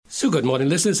So good morning,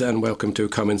 listeners, and welcome to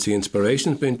Come and See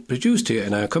Inspiration. It's been produced here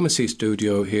in our Come and See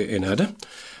studio here in Ada,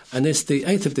 and it's the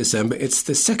 8th of December. It's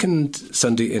the second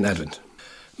Sunday in Advent.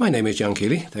 My name is John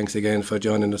Keeley. Thanks again for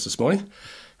joining us this morning.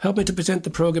 Help me to present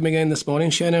the programme again this morning,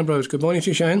 Shane Ambrose. Good morning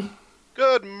to you, Shane.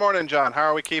 Good morning, John. How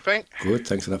are we keeping? Good,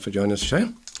 thanks a lot for joining us,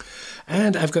 Shane.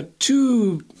 And I've got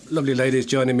two lovely ladies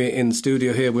joining me in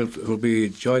studio here. We'll be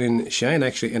joining Shane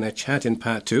actually in a chat in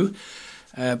part two.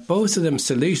 Both of them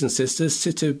Salesian sisters.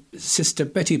 Sister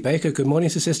Betty Baker. Good morning,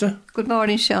 sister. Good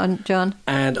morning, John.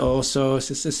 And also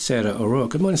Sister Sarah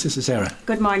O'Rourke. Good morning, Sister Sarah.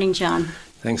 Good morning, John.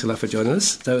 Thanks a lot for joining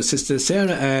us. So Sister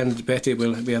Sarah and Betty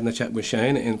will be having a chat with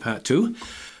Shane in part two.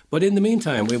 But in the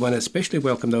meantime, we want to especially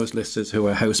welcome those listeners who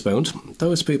are housebound,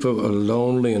 those people who are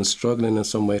lonely and struggling in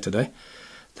some way today.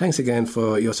 Thanks again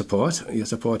for your support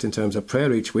in terms of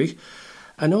prayer each week.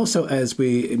 And also as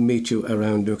we meet you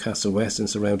around Newcastle West and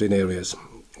surrounding areas.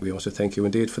 We also thank you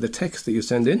indeed for the text that you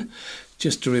send in.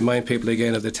 Just to remind people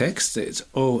again of the text, it's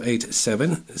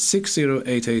 087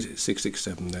 6088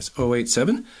 667. That's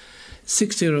 087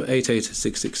 6088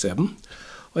 667.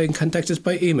 Or you can contact us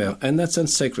by email, and that's on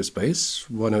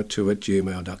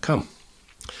sacredspace102@gmail.com.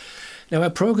 Now, our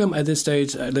programme at this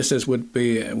stage, listeners would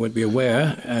be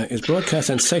aware, is broadcast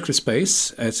on Sacred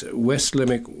Space at West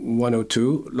Limerick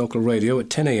 102 local radio at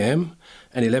 10 a.m.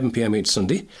 and 11 p.m. each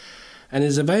Sunday, and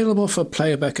is available for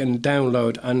playback and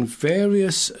download on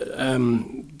various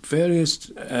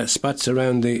spots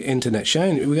around the internet.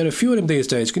 Shane, we got a few of them these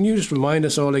days. Can you just remind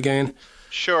us all again?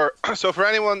 Sure. So for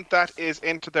anyone that is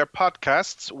into their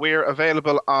podcasts, we're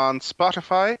available on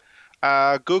Spotify,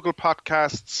 Google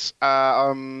Podcasts,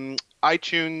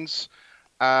 iTunes,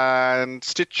 and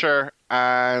Stitcher,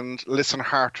 and Listen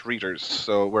Heart readers.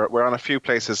 So we're on a few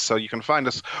places, so you can find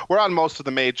us. We're on most of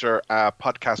the major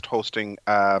podcast hosting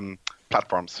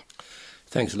platforms.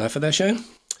 Thanks a lot for that, Shane.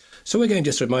 So again,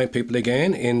 just to remind people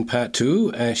again, in part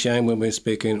two, Shane, when we're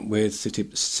speaking with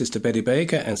Sister Betty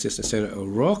Baker and Sister Sarah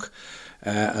O'Rourke,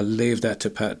 I'll leave that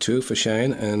to part two for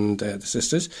Shane and the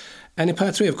sisters. And in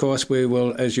part three, of course, we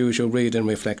will, as usual, read and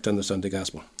reflect on the Sunday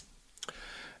Gospel.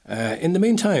 In the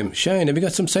meantime, Shane, have you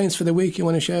got some saints for the week you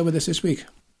want to share with us this week?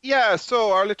 Yeah,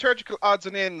 so our liturgical odds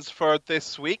and ends for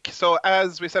this week. So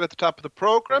as we said at the top of the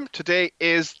programme, today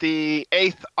is the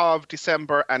 8th of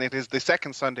December and it is the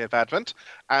second Sunday of Advent,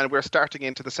 and we're starting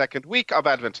into the second week of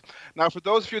Advent. Now, for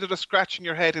those of you that are scratching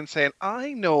your head and saying,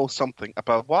 I know something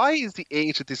about why is the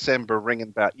 8th of December ringing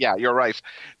bell? Yeah, you're right.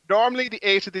 Normally, the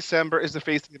 8th of December is the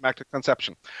Feast of the Immaculate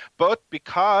Conception. But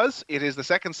because it is the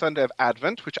second Sunday of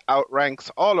Advent, which outranks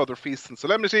all other feasts and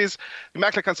solemnities, the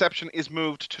Immaculate Conception is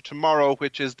moved to tomorrow,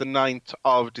 which is the 9th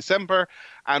of December.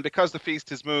 And because the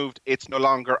feast is moved, it's no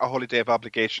longer a holy day of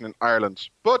obligation in Ireland.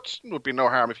 But it would be no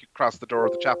harm if you cross the door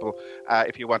of the chapel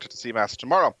if you wanted to see Mass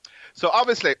tomorrow. So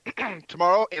obviously,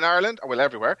 tomorrow in Ireland, or well,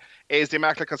 everywhere, is the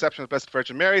Immaculate Conception of the Blessed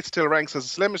Virgin Mary. It still ranks as a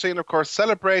solemnity and, of course,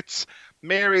 celebrates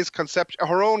Mary's conception,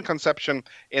 her own conception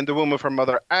in the womb of her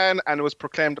mother Anne, and it was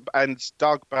proclaimed and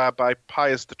dogma by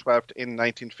Pius XII in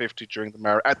 1950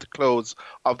 at the close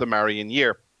of the Marian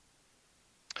year.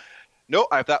 No,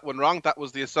 I have that one wrong. That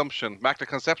was the Assumption. Immaculate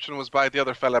Conception was by the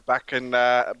other fella back in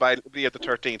by Leo the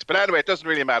 13th. But anyway, it doesn't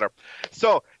really matter.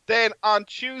 So then on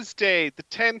Tuesday, the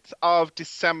 10th of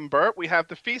December, we have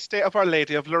the feast day of Our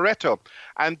Lady of Loreto.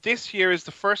 And this year is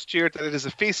the first year that it is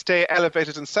a feast day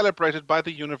elevated and celebrated by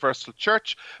the Universal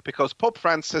Church, because Pope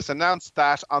Francis announced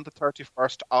that on the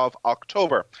 31st of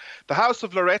October. The House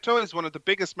of Loreto is one of the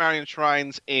biggest Marian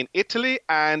shrines in Italy,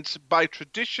 and by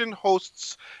tradition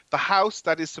hosts the house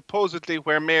that is supposedly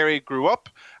where Mary grew up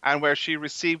and where she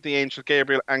received the angel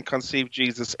Gabriel and conceived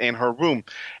Jesus in her womb.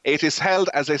 It is held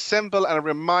as a symbol and a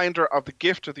reminder of the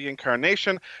gift of the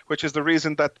Incarnation, which is the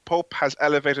reason that the Pope has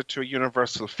elevated to a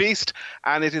universal feast,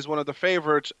 and it is one of the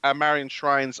favoured Marian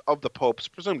shrines of the Popes,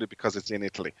 presumably because it's in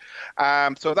Italy.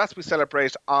 So that's we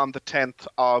celebrate on the 10th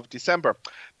of December.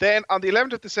 Then on the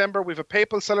 11th of December, we have a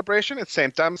papal celebration. It's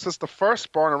St. Damasus I,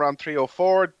 born around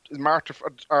 304,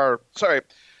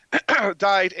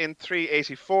 died in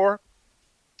 384.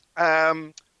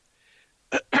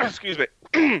 Excuse me.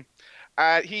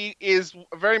 He is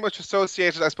very much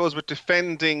associated, I suppose, with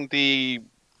defending the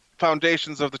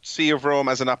foundations of the See of Rome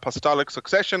as an apostolic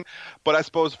succession. But I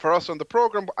suppose for us on the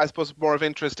programme, I suppose more of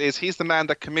interest is he's the man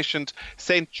that commissioned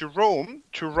St. Jerome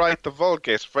to write the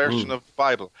Vulgate version of the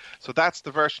Bible. So that's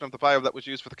the version of the Bible that was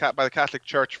used by the Catholic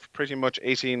Church for pretty much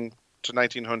 18 to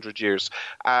 1900 years.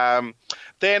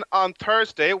 Then on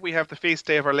Thursday, we have the feast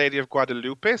day of Our Lady of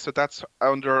Guadalupe. So that's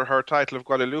under her title of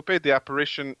Guadalupe, the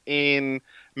apparition in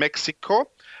Mexico.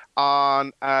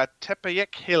 on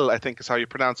Tepeyac Hill, I think is how you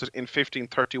pronounce it, in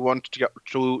 1531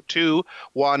 to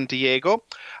Juan Diego.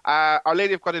 Our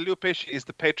Lady of Guadalupe, she is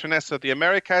the patroness of the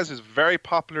Americas, is a very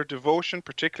popular devotion,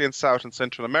 particularly in South and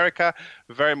Central America,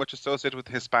 very much associated with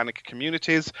the Hispanic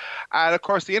communities. And of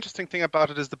course, the interesting thing about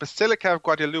it is the Basilica of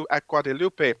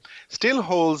Guadalupe still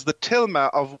holds the tilma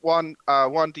of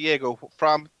Juan Diego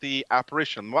from the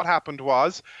apparition. What happened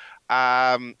was,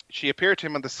 she appeared to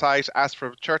him on the site, asked for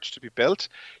a church to be built.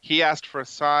 He asked for a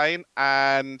sign,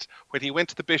 and when he went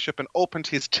to the bishop and opened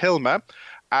his tilma,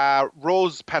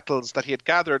 rose petals that he had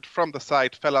gathered from the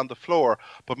site fell on the floor.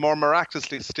 But more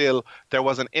miraculously still, there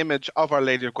was an image of Our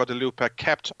Lady of Guadalupe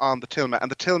kept on the tilma. And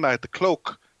the tilma, the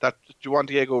cloak that Juan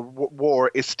Diego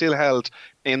wore, is still held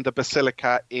in the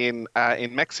Basilica in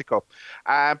Mexico.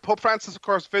 Pope Francis, of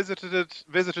course, visited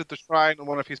the shrine on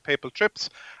one of his papal trips,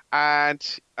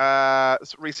 and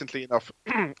recently enough.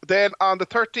 Then on the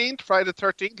 13th, Friday the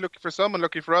 13th, lucky for some and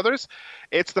lucky for others,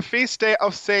 it's the feast day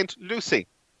of Saint Lucy.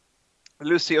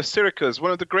 Lucy of Syracuse,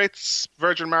 one of the great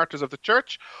virgin martyrs of the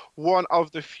church, one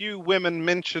of the few women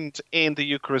mentioned in the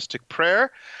Eucharistic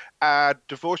prayer.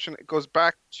 Devotion goes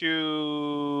back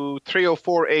to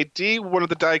 304 AD, one of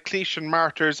the Diocletian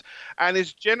martyrs, and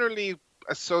is generally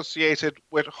associated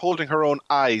with holding her own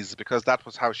eyes, because that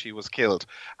was how she was killed.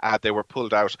 They were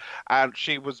pulled out, and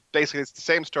she was basically, it's the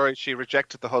same story. She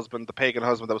rejected the husband, the pagan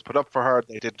husband that was put up for her.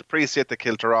 They didn't appreciate, they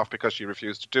killed her off because she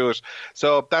refused to do it.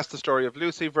 So that's the story of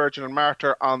Lucy, virgin and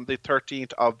martyr, on the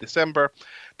 13th of December.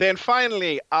 Then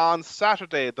finally, on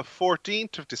Saturday, the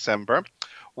 14th of December,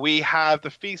 we have the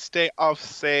feast day of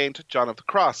Saint John of the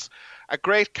Cross, a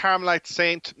great Carmelite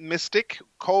saint mystic,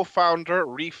 co-founder,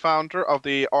 refounder of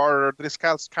the Order of the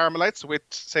Discalced Carmelites with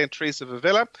Saint Teresa of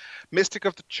Avila, mystic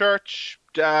of the church,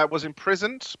 was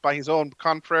imprisoned by his own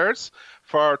confreres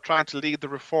for trying to lead the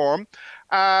reform.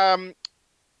 A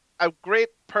great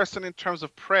person in terms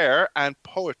of prayer and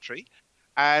poetry.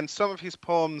 And some of his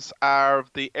poems are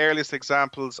the earliest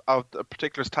examples of the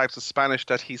particular types of Spanish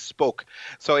that he spoke.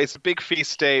 So it's a big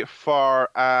feast day for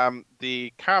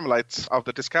the Carmelites, of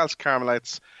the Discalced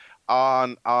Carmelites,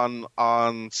 on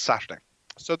Saturday.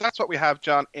 So that's what we have,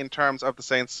 John, in terms of the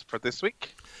saints for this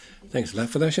week. Thanks a lot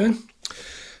for that, Shane.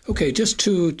 Okay, just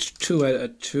two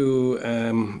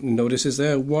notices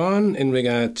there. One in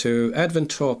regard to Advent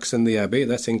Talks in the Abbey,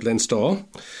 that's in Glenstall.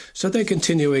 So they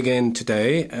continue again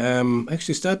today.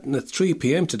 Actually starting at 3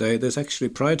 p.m. today. There's actually,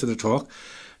 prior to the talk,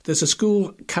 there's a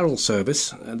school carol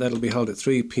service that'll be held at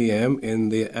 3 p.m. in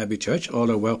the Abbey Church.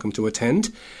 All are welcome to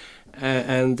attend.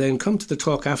 And then come to the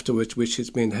talk afterwards, which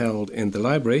is being held in the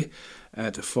library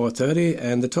at 4:30,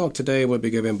 and the talk today will be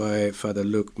given by Father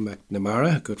Luke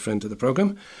McNamara, a good friend of the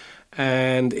programme,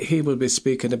 and he will be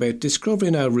speaking about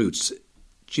discovering our roots,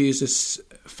 Jesus'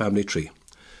 family tree.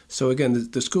 So again,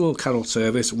 the school carol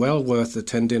service, well worth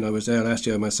attending. I was there last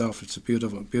year myself. It's a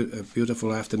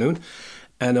beautiful afternoon.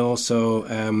 And also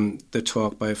the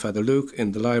talk by Father Luke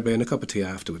in the library and a cup of tea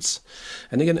afterwards.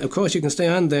 And again, of course, you can stay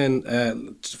on then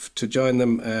to join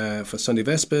them for Sunday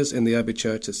Vespers in the Abbey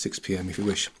Church at 6 p.m. if you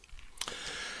wish.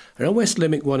 Around West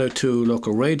Limerick 102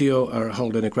 local radio are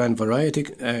holding a grand variety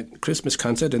Christmas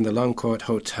concert in the Longcourt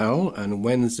Hotel on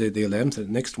Wednesday the 11th,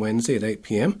 next Wednesday at 8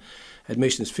 p.m.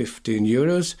 Admission is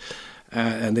 €15,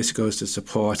 and this goes to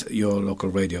support your local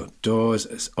radio. Doors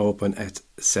is open at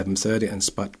 7:30 and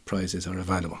spot prizes are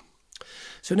available.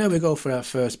 So now we go for our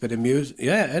first bit of music.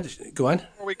 Yeah, Ed, go on.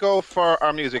 Before we go for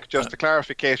our music, just a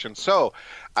clarification. So,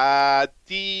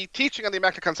 the teaching on the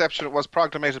Immaculate Conception was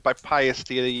proclamated by Pius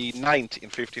IX in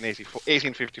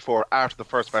 1854 after the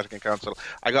First Vatican Council.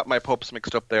 I got my popes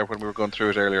mixed up there when we were going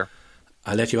through it earlier.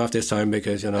 I'll let you off this time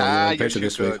because, you're better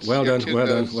this week. Well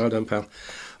done, pal.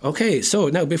 Okay, so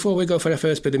now before we go for the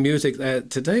first bit of music,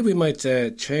 today we might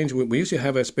change. We usually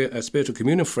have a spiritual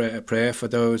communion prayer for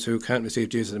those who can't receive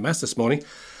Jesus in Mass this morning.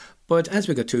 But as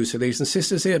we got two ladies and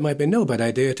sisters here, it might be no bad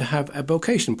idea to have a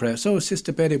vocation prayer. So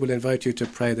Sister Betty will invite you to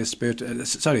pray this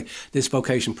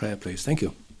vocation prayer, please. Thank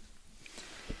you.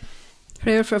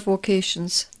 Prayer for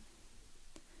vocations.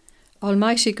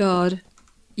 Almighty God,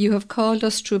 you have called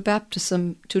us through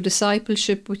baptism to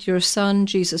discipleship with your Son,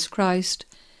 Jesus Christ,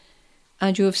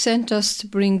 and you have sent us to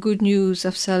bring good news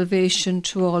of salvation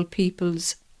to all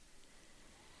peoples.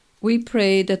 We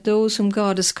pray that those whom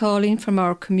God is calling from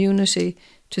our community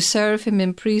to serve him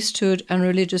in priesthood and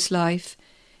religious life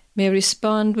may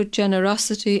respond with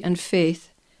generosity and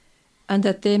faith, and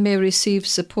that they may receive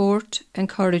support,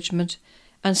 encouragement,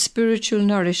 and spiritual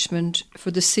nourishment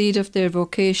for the seed of their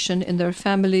vocation in their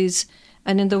families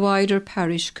and in the wider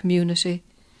parish community.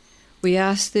 We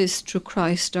ask this through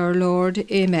Christ our Lord.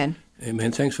 Amen.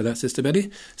 Amen. Thanks for that, Sister Betty.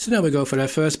 So now we go for our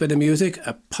first bit of music,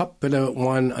 a popular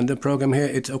one on the programme here.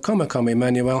 It's O Come,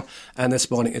 Emmanuel, and this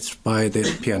morning it's by the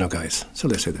Piano Guys. So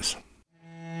let's hear this.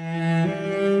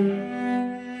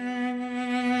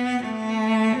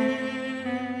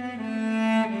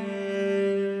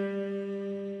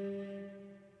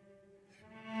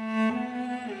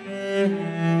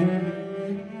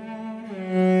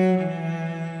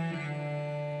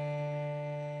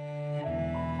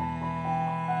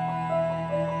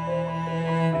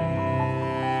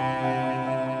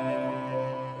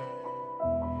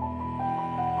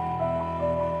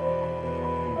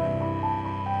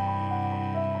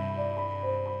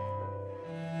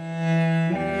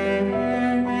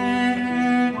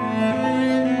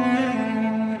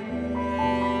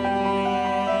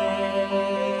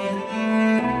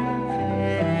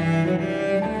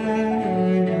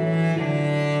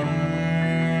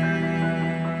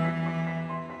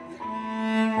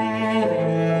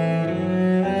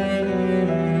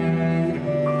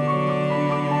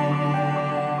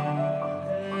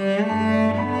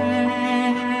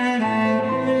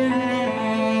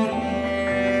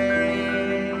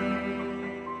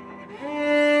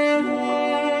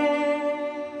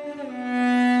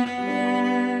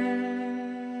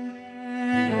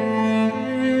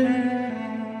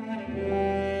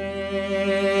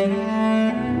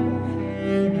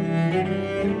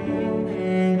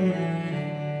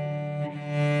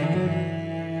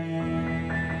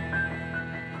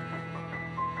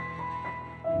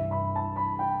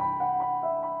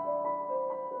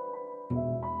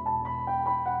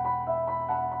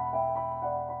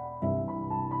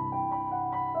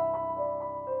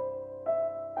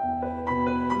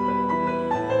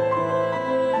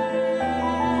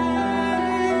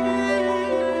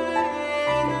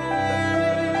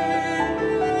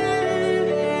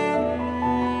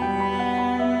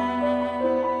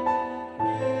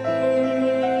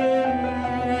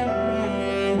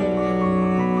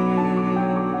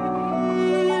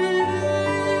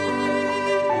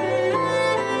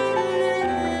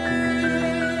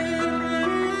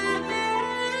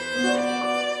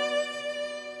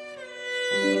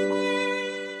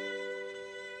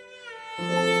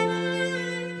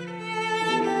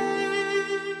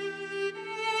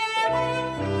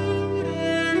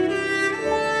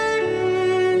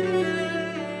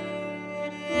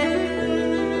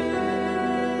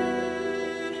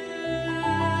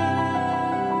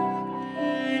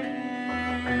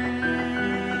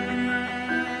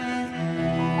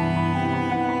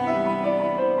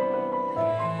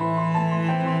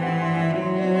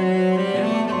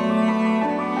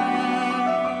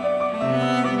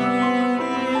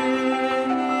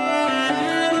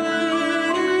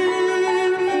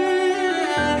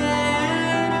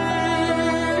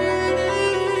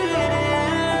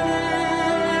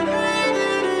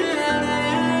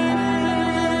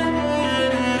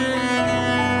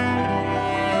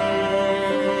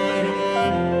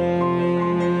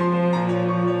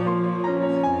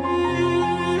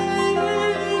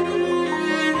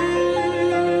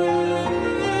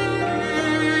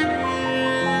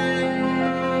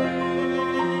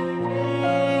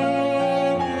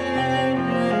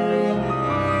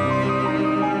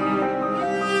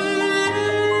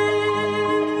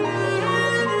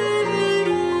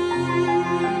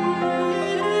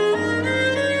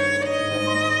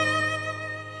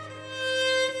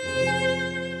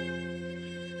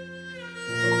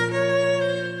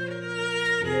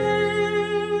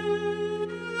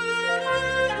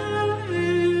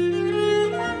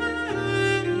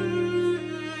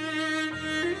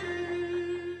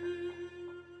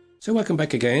 So welcome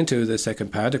back again to the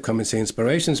second part of Come and See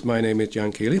Inspirations. My name is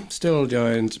John Keeley, still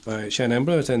joined by Shane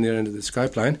Embler on the other end of the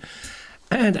Skype line.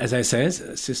 And as I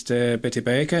said, Sister Betty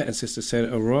Baker and Sister Sarah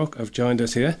O'Rourke have joined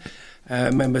us here,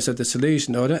 members of the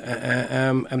Salesian Order.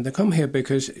 And they come here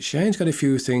because Shane's got a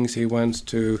few things he wants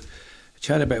to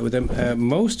chat about with them,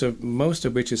 most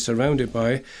of which is surrounded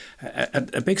by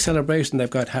a big celebration they've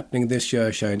got happening this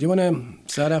year, Shane. Do you want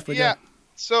to start off with that?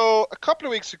 So a couple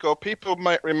of weeks ago, people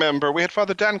might remember we had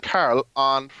Father Dan Carroll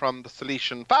on from the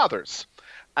Salesian Fathers,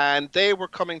 and they were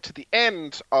coming to the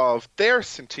end of their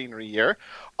centenary year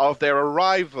of their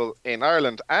arrival in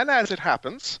Ireland. And as it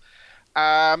happens,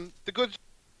 the good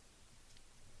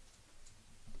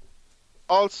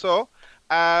also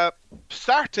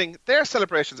starting their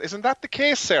celebrations. Isn't that the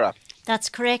case, Sarah? That's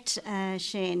correct,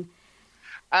 Shane.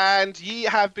 And ye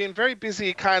have been very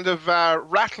busy kind of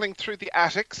rattling through the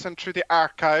attics and through the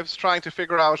archives, trying to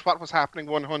figure out what was happening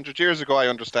 100 years ago, I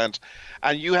understand.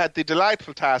 And you had the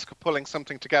delightful task of pulling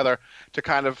something together to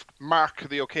kind of mark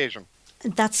the occasion.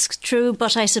 That's true,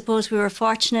 but I suppose we were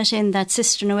fortunate in that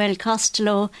Sister Noel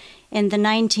Costello in the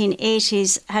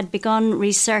 1980s had begun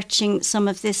researching some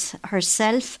of this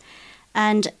herself,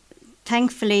 and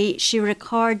thankfully she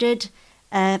recorded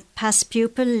past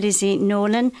pupil Lizzie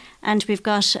Nolan, and we've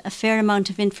got a fair amount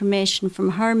of information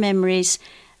from her memories,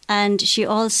 and she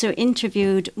also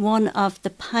interviewed one of the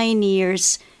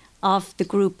pioneers of the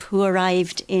group who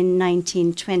arrived in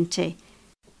 1920.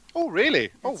 Oh, really?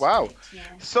 Oh, wow. Yeah.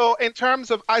 So in terms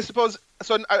of, I suppose,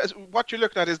 what you're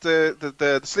looking at is the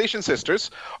Salesian Sisters.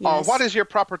 Yes. What is your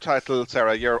proper title,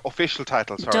 Sarah? Your official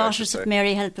title, sorry. Daughters of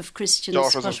Mary Help of Christians,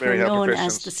 Daughters but of Mary we're Help of known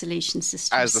Christians. as the Salesian Sisters.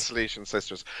 As the Salesian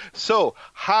Sisters. So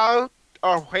how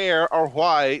or where or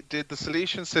why did the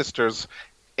Salesian Sisters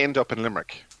end up in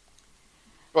Limerick?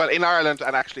 Well, in Ireland,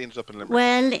 and actually ended up in Limerick.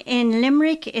 Well, in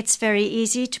Limerick, it's very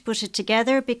easy to put it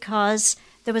together because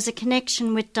there was a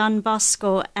connection with Don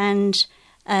Bosco and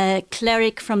a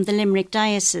cleric from the Limerick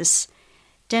diocese.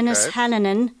 Dennis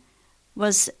Hallinan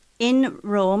was in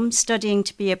Rome studying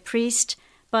to be a priest,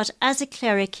 but as a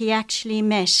cleric he actually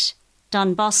met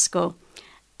Don Bosco.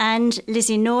 And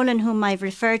Lizzie Nolan, whom I've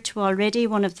referred to already,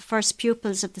 one of the first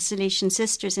pupils of the Salesian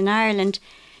Sisters in Ireland,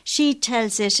 she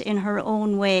tells it in her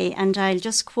own way, and I'll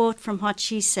just quote from what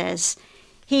she says.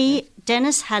 He,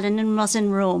 Dennis Hallinan, was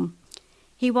in Rome.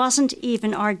 He wasn't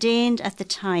even ordained at the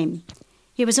time.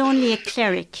 He was only a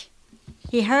cleric.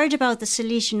 He heard about the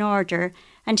Salesian order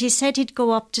and he said he'd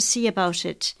go up to see about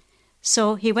it.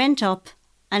 So he went up,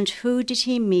 and who did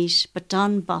he meet but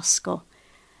Don Bosco?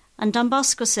 And Don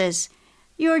Bosco says,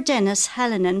 "You're Dennis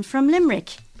Hallinan from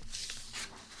Limerick."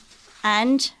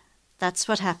 And that's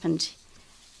what happened.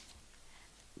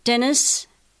 Dennis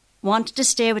wanted to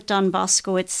stay with Don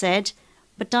Bosco, it said,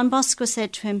 but Don Bosco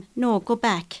said to him, "No, go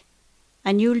back,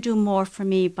 and you'll do more for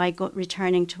me by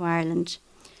returning to Ireland."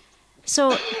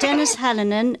 So Dennis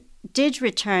Hallinan did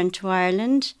return to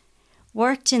Ireland,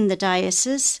 worked in the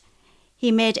diocese.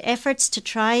 He made efforts to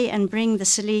try and bring the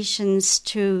Salesians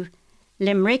to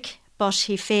Limerick, but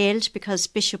he failed because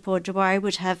Bishop O'Dwyer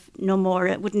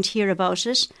wouldn't hear about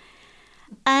it.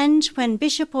 And when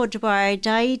Bishop O'Dwyer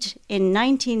died in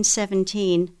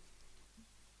 1917,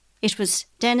 it was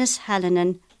Dennis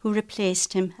Hallinan who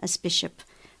replaced him as bishop.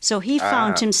 So he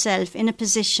found himself in a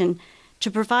position to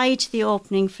provide the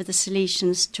opening for the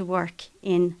Salesians to work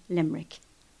in Limerick.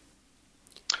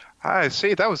 I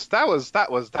see.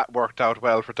 That worked out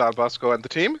well for Don Bosco and the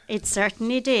team. It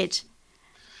certainly did.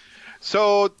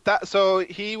 So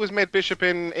he was made bishop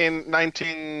in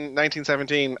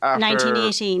 1917 after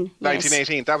 1918.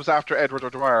 1918. Yes. That was after Edward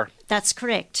O'Dwyer. That's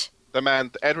correct.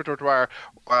 Edward O'Dwyer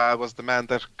was the man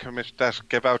that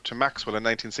gave out to Maxwell in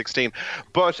 1916.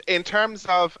 But in terms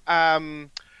of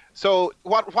so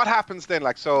what happens then?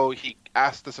 Like, so he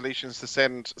asked the Salesians to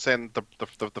send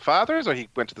the fathers, or he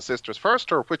went to the sisters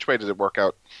first, or which way did it work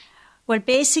out? Well,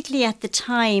 basically at the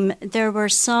time there were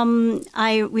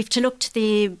we've to look to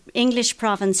the English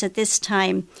province at this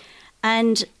time,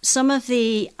 and some of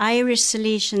the Irish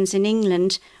Salesians in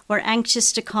England were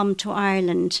anxious to come to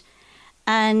Ireland.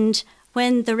 And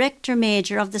when the Rector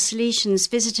Major of the Salesians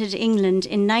visited England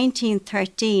in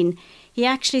 1913, he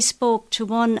actually spoke to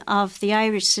one of the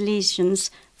Irish Salesians,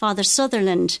 Father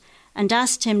Sutherland, and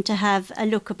asked him to have a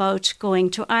look about going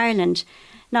to Ireland.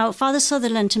 Now, Father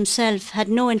Sutherland himself had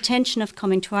no intention of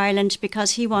coming to Ireland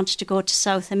because he wanted to go to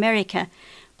South America,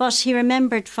 but he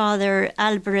remembered Father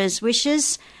Alvarez's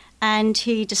wishes and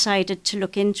he decided to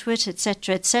look into it,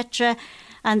 etc., etc.,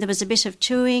 and there was a bit of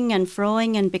toing and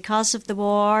froing, and because of the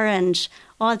war and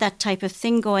all that type of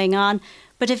thing going on.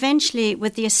 But eventually,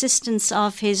 with the assistance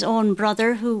of his own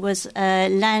brother, who was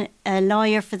a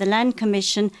lawyer for the Land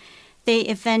Commission, they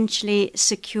eventually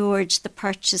secured the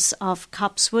purchase of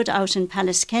Copsewood out in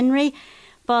Pallaskenry.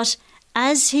 But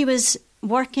as he was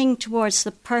working towards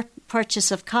the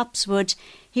purchase of Copsewood,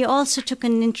 he also took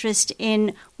an interest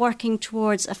in working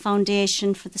towards a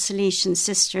foundation for the Salesian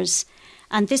Sisters.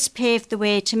 And this paved the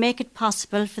way to make it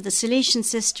possible for the Salesian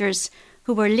Sisters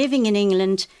who were living in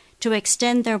England to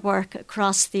extend their work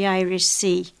across the Irish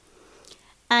Sea.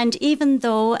 And even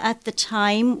though at the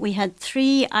time we had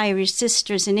 3 Irish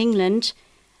sisters in England,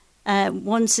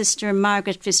 one sister,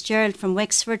 Margaret Fitzgerald from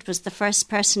Wexford, was the first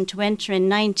person to enter in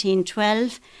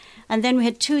 1912. And then we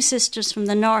had 2 sisters from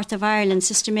the north of Ireland,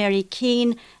 Sister Mary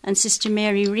Keane and Sister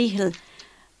Mary Rehel.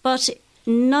 But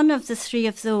none of the 3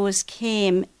 of those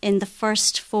came in the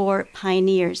first 4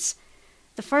 pioneers.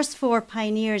 The first 4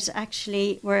 pioneers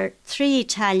actually were 3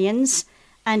 Italians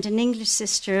and an English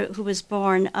sister who was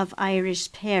born of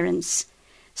Irish parents.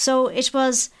 So it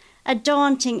was a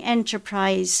daunting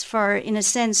enterprise for, in a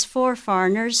sense, 4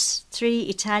 foreigners, 3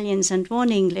 Italians and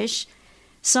 1 English,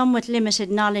 some with limited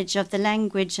knowledge of the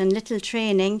language and little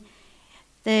training,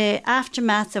 the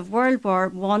aftermath of World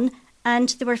War I, and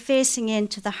they were facing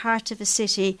into the heart of a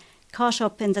city caught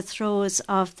up in the throes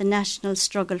of the national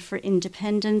struggle for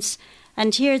independence.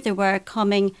 And here they were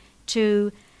coming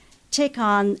to take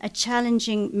on a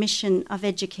challenging mission of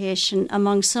education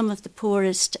among some of the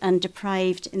poorest and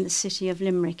deprived in the city of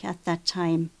Limerick at that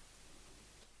time.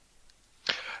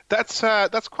 That's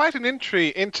quite an entry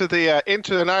into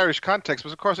an Irish context,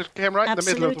 because of course it came right in the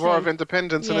middle of the War of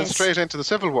Independence and then straight into the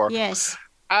Civil War. Yes.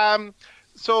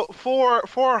 So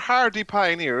for hardy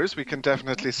pioneers, we can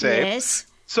definitely say. Yes.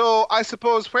 So I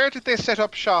suppose, where did they set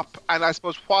up shop, and I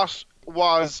suppose what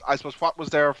was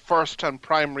their first and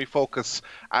primary focus,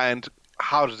 and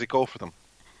how did it go for them?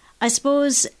 I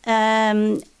suppose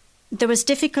there was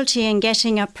difficulty in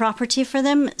getting a property for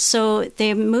them, so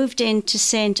they moved into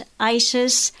St.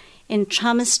 Itas in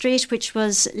Thomas Street, which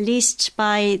was leased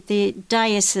by the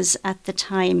diocese at the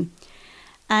time.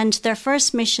 And their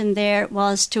first mission there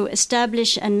was to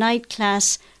establish a night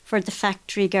class for the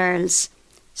factory girls.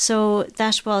 So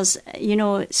that was,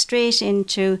 straight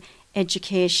into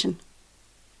education.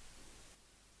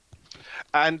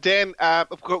 And then,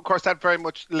 of course, that very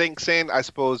much links in, I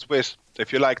suppose, with,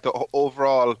 if you like, the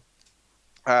overall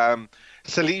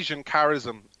Salesian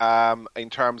charism in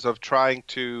terms of trying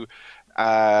to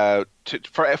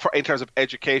in terms of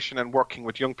education and working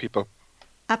with young people.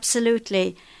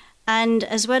 Absolutely. And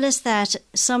as well as that,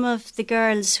 some of the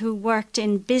girls who worked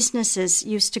in businesses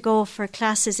used to go for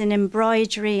classes in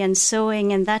embroidery and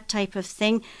sewing and that type of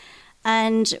thing.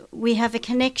 And we have a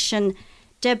connection.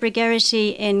 Deborah Geraghty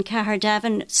in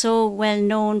Caherdavin, so well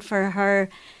known for her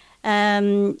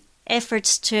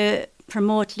efforts to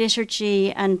promote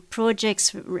liturgy and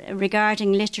projects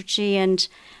regarding liturgy and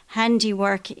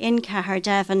handiwork in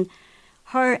Caherdavin.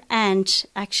 Her aunt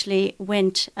actually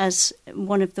went as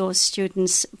one of those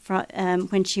students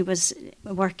when she was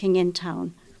working in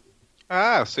town.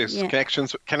 So yeah.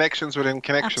 Connections within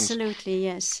connections. Absolutely,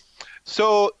 yes.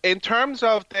 So in terms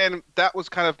of then, that was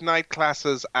kind of night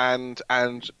classes and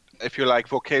if you like,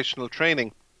 vocational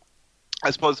training.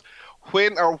 I suppose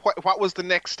what was the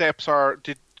next steps, or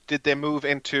did they move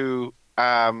into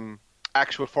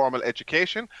actual formal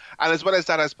education? And as well as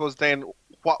that, I suppose then,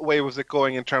 what way was it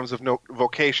going in terms of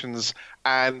vocations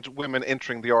and women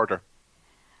entering the order?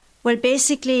 Well,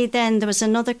 basically then there was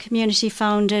another community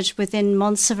founded within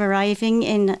months of arriving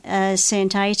in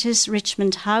St. Itas,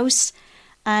 Richmond House.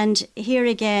 And here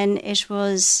again,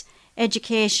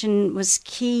 education was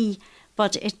key,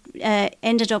 but it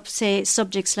ended up, say,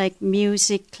 subjects like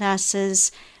music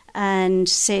classes and,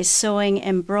 say, sewing,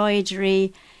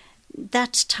 embroidery,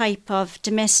 that type of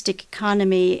domestic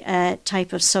economy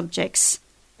type of subjects.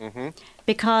 Mm-hmm.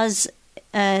 Because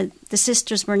the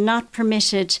sisters were not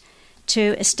permitted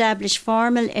to establish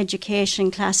formal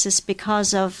education classes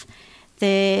because of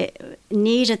the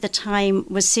need at the time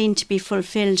was seen to be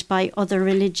fulfilled by other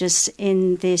religious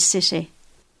in the city.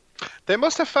 They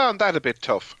must have found that a bit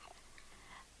tough.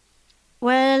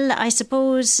 Well, I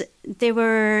suppose they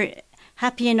were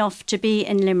happy enough to be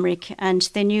in Limerick, and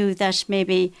they knew that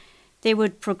maybe they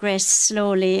would progress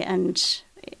slowly and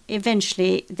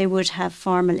eventually they would have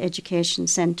formal education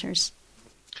centres.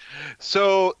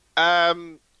 So,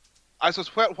 I suppose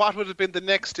what would have been the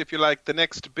next, if you like, the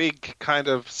next big kind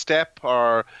of step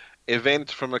or event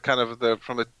from a kind of the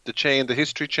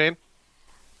history chain?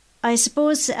 I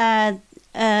suppose the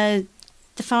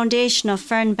foundation of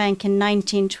Fernbank in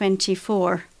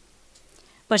 1924.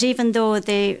 But even though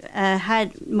they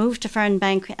had moved to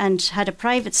Fernbank and had a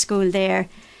private school there,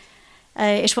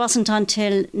 it wasn't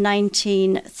until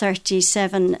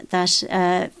 1937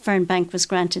 that Fernbank was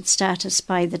granted status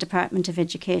by the Department of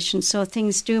Education. So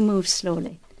things do move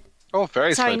slowly. Oh,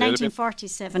 very slowly. Sorry,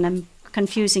 1947. I'm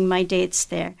confusing my dates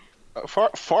there.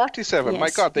 47? Yes, my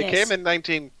God, they came in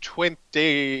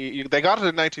 1920. They got it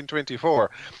in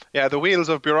 1924. Yeah, the wheels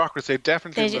of bureaucracy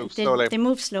definitely move slowly. They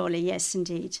move slowly, yes,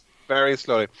 indeed. Very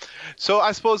slowly. So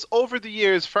I suppose over the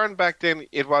years, Fernbank then,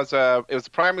 it was a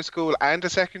primary school and a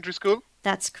secondary school?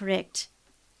 That's correct.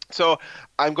 So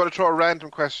I'm going to throw a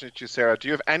random question at you, Sarah. Do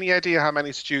you have any idea how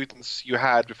many students you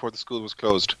had before the school was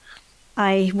closed?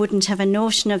 I wouldn't have a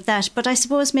notion of that, but I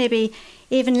suppose maybe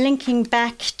even linking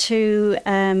back to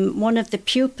one of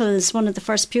the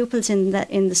first pupils in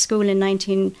the school in the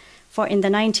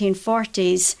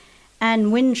 1940s,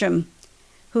 Anne Windram,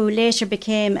 who later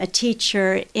became a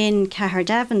teacher in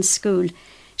Caherdavin School.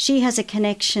 She has a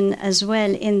connection as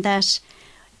well in that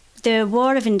the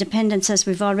War of Independence, as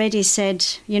we've already said,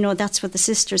 that's what the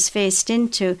sisters faced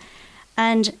into.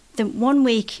 And the 1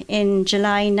 week in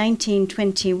July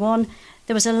 1921,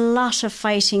 there was a lot of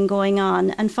fighting going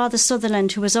on, and Father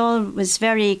Sutherland, who was always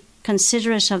very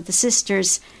considerate of the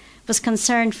sisters, was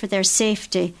concerned for their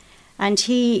safety, and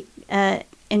he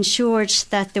ensured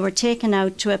that they were taken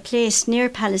out to a place near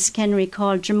Pallaskenry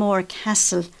called Dromore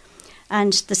Castle,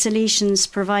 and the Salesians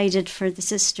provided for the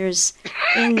sisters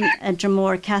in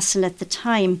Dromore Castle at the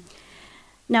time.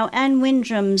 Now, Anne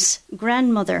Windram's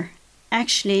grandmother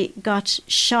actually got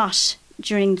shot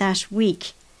during that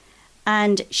week,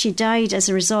 and she died as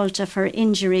a result of her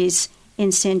injuries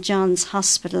in St. John's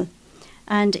Hospital.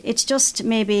 And it's just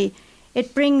maybe,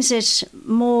 it brings it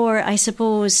more, I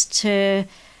suppose, to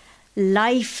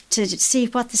life, to see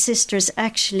what the sisters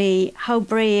actually, how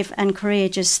brave and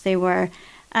courageous they were.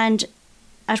 And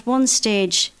at one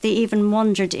stage, they even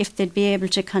wondered if they'd be able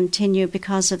to continue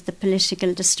because of the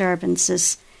political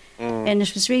disturbances. And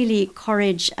it was really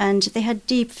courage, and they had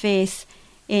deep faith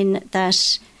in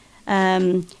that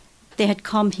they had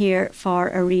come here for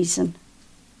a reason.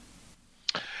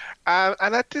 And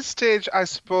at this stage, I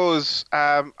suppose,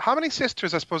 how many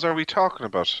sisters, I suppose, are we talking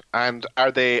about? And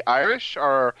are they Irish,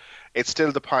 or it's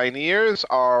still the pioneers,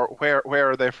 or where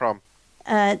are they from?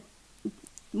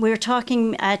 We're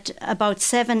talking at about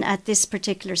 7 at this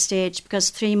particular stage, because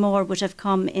 3 more would have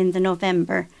come in the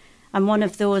November. And one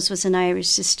of those was an Irish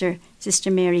sister,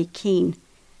 Sister Mary Keane,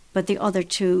 but the other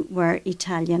 2 were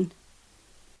Italian.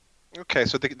 Okay,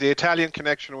 so the Italian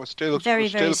connection was still very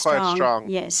quite strong.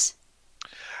 Yes.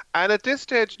 And at this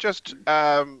stage,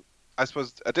 I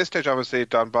suppose, at this stage, obviously,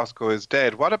 Don Bosco is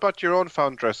dead. What about your own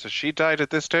foundress? Has she died at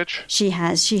this stage? She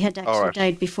has. She had actually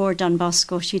died before Don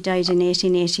Bosco. She died in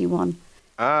 1881.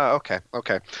 Ah,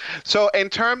 okay. So in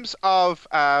terms of,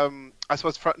 I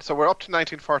suppose, so we're up to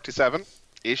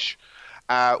 1947-ish,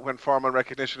 when formal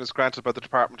recognition is granted by the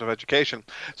Department of Education.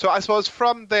 So I suppose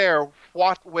from there,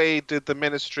 what way did the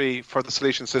ministry for the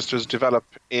Salesian Sisters develop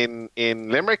in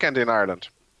Limerick and in Ireland?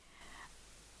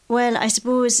 Well, I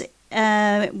suppose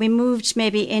we moved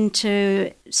maybe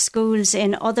into schools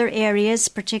in other areas,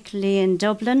 particularly in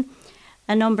Dublin.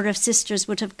 A number of sisters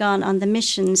would have gone on the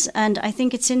missions, and I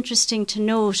think it's interesting to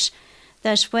note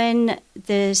that when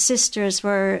the sisters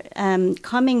were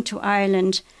coming to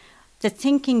Ireland, the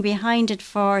thinking behind it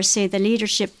for, say, the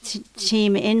leadership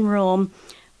team in Rome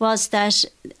was that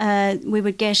we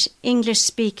would get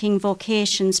English-speaking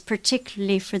vocations,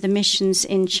 particularly for the missions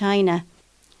in China.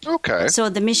 Okay. So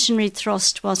the missionary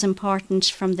thrust was important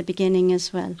from the beginning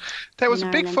as well. There was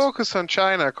a big focus on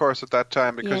China, of course, at that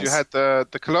time, because you had the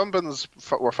Columbans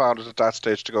were founded at that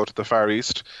stage to go to the Far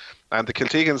East, and the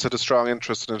Kiltegans had a strong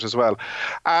interest in it as well.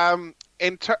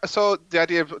 So the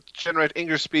idea of generate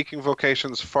English-speaking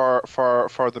vocations for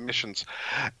the missions.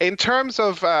 In terms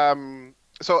of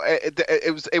so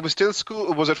it was still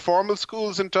school. Was it formal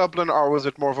schools in Dublin, or was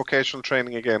it more vocational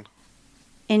training again?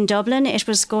 In Dublin, it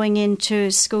was going into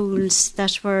schools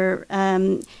that were,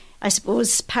 I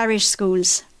suppose, parish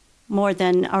schools more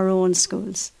than our own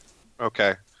schools.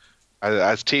 Okay.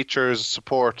 As teachers,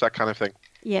 support, that kind of thing?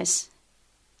 Yes.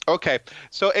 Okay.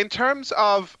 So in terms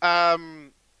of, I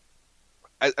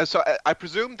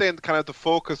presume then kind of the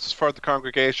focus for the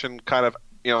congregation kind of,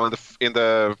 in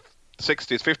the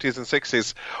 60s, 50s and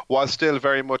 60s was still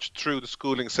very much through the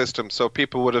schooling system. So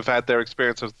people would have had their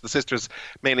experience of the sisters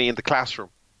mainly in the classroom.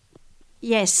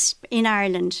 Yes, in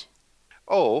Ireland.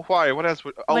 Oh, why? What else?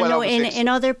 In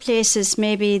other places,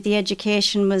 maybe the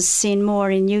education was seen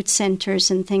more in youth centres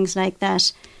and things like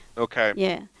that. Okay.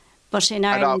 Yeah. But in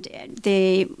Ireland,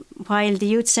 while the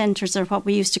youth centres, or what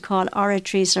we used to call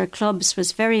oratories or clubs,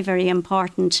 was very, very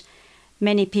important,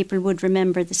 many people would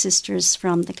remember the sisters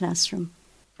from the classroom.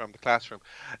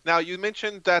 Now, you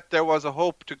mentioned that there was a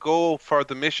hope to go for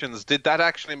the missions. Did that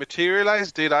actually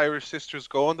materialise? Did Irish sisters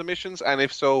go on the missions? And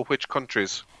if so, which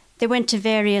countries? They went to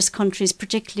various countries,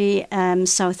 particularly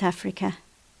South Africa.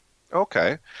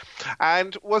 Okay.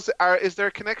 And is there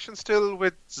a connection still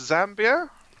with Zambia?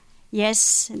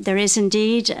 Yes, there is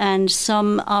indeed. And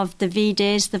some of the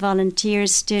V-Days, the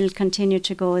volunteers, still continue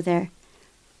to go there.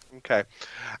 Okay.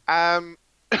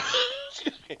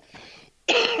 Excuse me.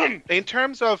 In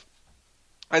terms of,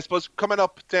 I suppose, coming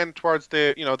up then towards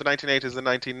the 1980s and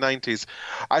 1990s,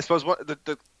 I suppose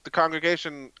the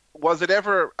congregation, was it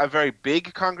ever a very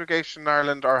big congregation in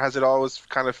Ireland, or has it always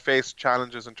kind of faced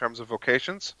challenges in terms of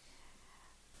vocations?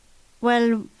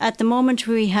 Well, at the moment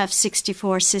we have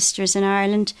 64 sisters in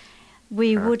Ireland.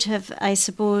 We would have, I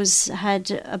suppose,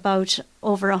 had about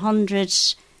over 100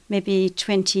 maybe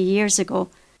 20 years ago.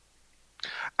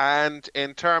 And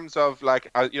in terms of,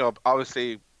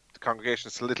 obviously the congregation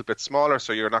is a little bit smaller,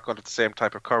 so you're not going to have the same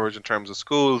type of coverage in terms of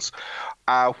schools.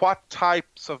 What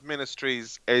types of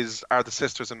ministries are the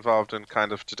sisters involved in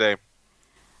kind of today?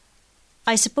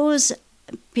 I suppose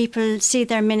people see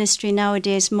their ministry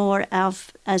nowadays more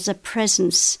as a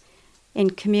presence in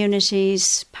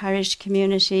communities, parish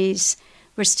communities.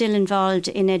 We're still involved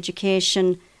in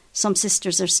education. Some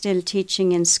sisters are still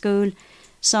teaching in school.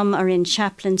 Some are in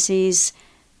chaplaincies.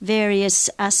 Various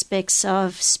aspects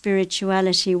of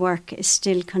spirituality work is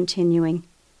still continuing.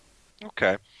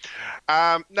 Okay.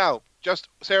 Now, just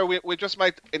Sarah, we just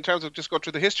might, in terms of just go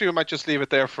through the history, we might just leave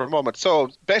it there for a moment. So,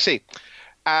 Betty,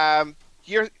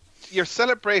 you're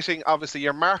celebrating, obviously,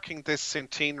 you're marking this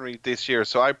centenary this year.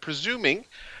 So I'm presuming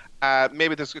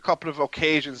maybe there's a couple of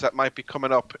occasions that might be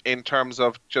coming up in terms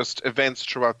of just events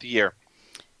throughout the year.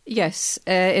 Yes,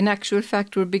 in actual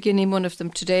fact, we're beginning one of them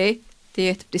today, the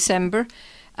 8th of December,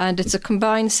 and it's a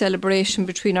combined celebration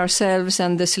between ourselves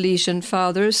and the Salesian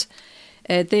Fathers.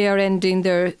 They are ending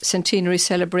their centenary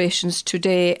celebrations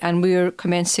today, and we're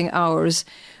commencing ours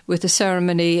with a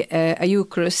ceremony, a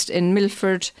Eucharist in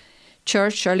Milford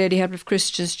Church, Our Lady Help of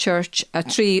Christians Church,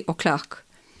 at 3 o'clock.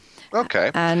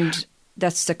 Okay. And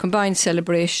that's the combined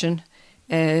celebration,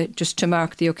 just to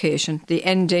mark the occasion, the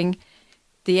ending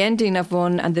of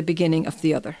one and the beginning of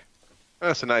the other.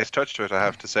 That's a nice touch to it, I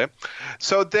have to say.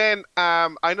 So then,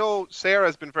 I know Sarah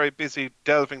has been very busy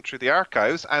delving through the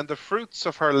archives, and the fruits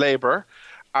of her labour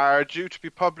are due to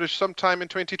be published sometime in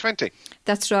 2020.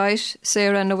 That's right.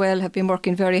 Sarah and Noel have been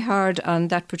working very hard on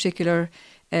that particular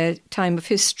time of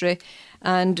history,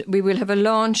 and we will have a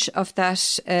launch of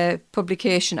that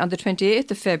publication on the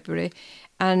 28th of February,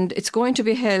 and it's going to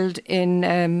be held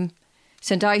in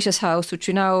St. Ita's House, which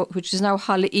is now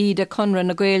Halla-Ida, Conran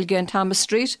na Gaeilge and Thomas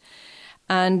Street.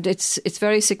 And it's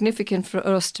very significant for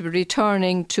us to be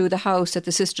returning to the house that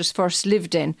the sisters first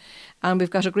lived in. And we've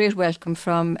got a great welcome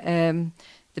from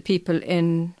the people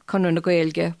in Conran na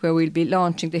Gaeilge, where we'll be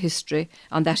launching the history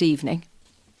on that evening.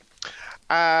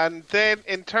 And then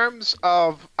in terms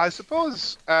of, I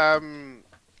suppose,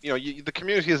 the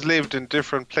community has lived in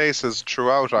different places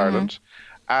throughout Ireland.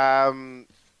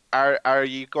 Are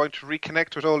you going to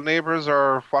reconnect with old neighbours,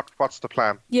 or what's the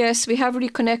plan? Yes, we have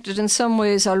reconnected in some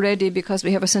ways already, because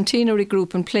we have a centenary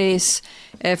group in place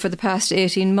for the past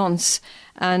 18 months,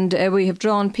 and we have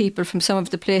drawn people from some of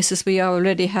the places we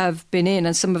already have been in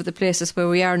and some of the places where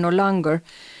we are no longer.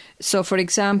 So, for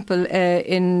example,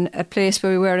 in a place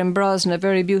where we were in Brosnan, a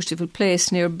very beautiful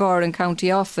place near Burr in County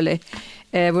Offaly,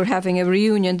 we're having a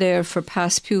reunion there for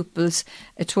past pupils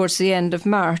towards the end of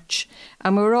March.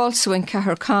 And we're also in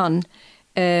Cahercon.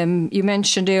 You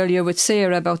mentioned earlier with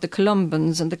Sarah about the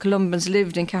Columbans, and the Columbans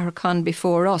lived in Cahercon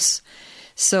before us.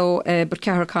 So, but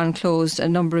Cahercon closed a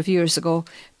number of years ago.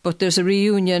 But there's a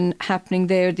reunion happening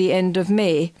there the end of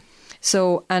May.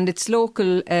 So, and it's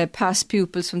local past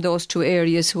pupils from those two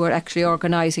areas who are actually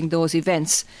organising those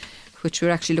events, which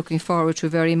we're actually looking forward to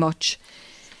very much.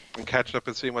 And catching up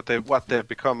and seeing what they've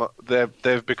become.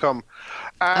 They've become.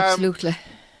 Absolutely.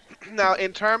 Now,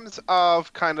 in terms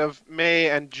of kind of May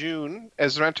and June,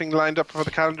 is there anything lined up for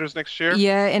the calendars next year?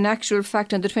 Yeah, in actual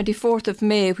fact, on the 24th of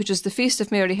May, which is the Feast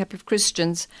of Mary Help of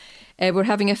Christians, we're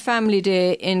having a family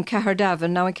day in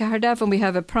Caherdavin. Now, in Caherdavin, we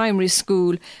have a primary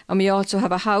school, and we also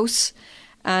have a house,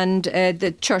 and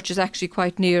the church is actually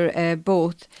quite near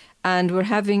both. And we're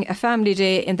having a family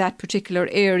day in that particular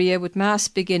area with Mass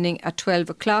beginning at 12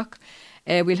 o'clock.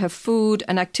 We'll have food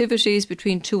and activities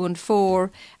between 2 and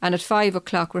 4, and at 5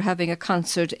 o'clock we're having a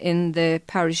concert in the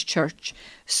parish church.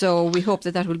 So we hope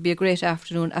that will be a great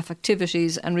afternoon of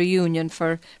activities and reunion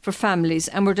for families.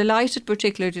 And we're delighted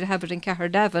particularly to have it in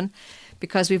Caherdavin,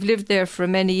 because we've lived there for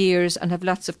many years and have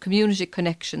lots of community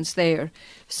connections there.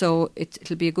 So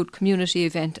it'll be a good community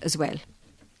event as well.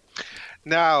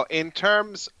 Now, in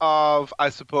terms of, I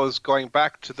suppose, going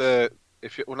back to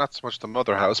not so much the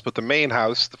mother house, but the main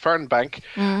house, the Fernbank,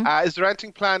 is there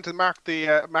anything planned to mark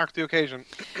the occasion?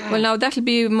 Well, now that'll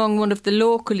be among one of the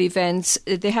local events.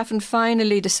 They haven't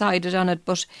finally decided on it,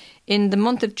 but in the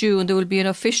month of June there will be an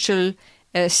official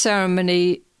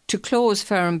ceremony to close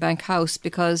Fernbank House,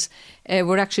 because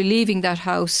we're actually leaving that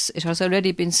house. It has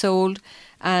already been sold,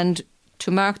 and to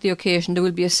mark the occasion, there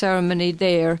will be a ceremony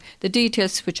there. The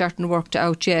details which aren't worked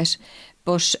out yet,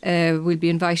 but we'll be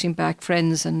inviting back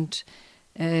friends and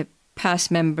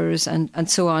past members and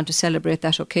so on to celebrate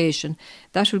that occasion.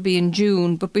 That will be in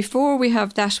June. But before we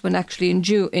have that one, actually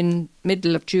in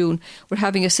middle of June, we're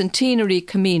having a centenary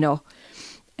Camino.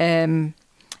 And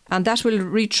that will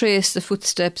retrace the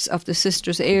footsteps of the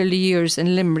sisters' early years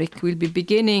in Limerick. We'll be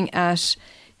beginning at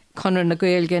Conran na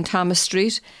Gaeilge and Thomas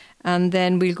Street, and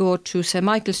then we'll go to St.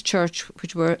 Michael's Church,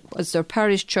 which was their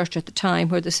parish church at the time,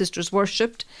 where the sisters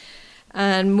worshipped,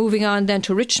 and moving on then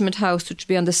to Richmond House, which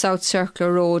will be on the South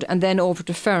Circular Road, and then over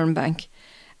to Fernbank.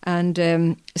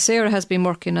 And Sarah has been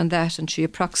working on that, and she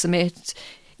approximates,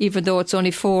 even though it's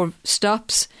only 4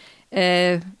 stops,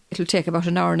 it'll take about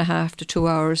an hour and a half to 2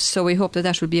 hours. So we hope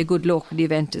that will be a good local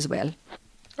event as well.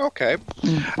 Okay.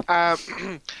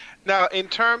 Now, in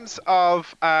terms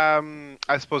of,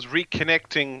 I suppose,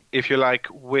 reconnecting, if you like,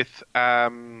 with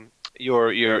the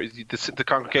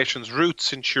congregation's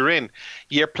roots in Turin,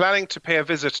 you're planning to pay a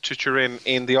visit to Turin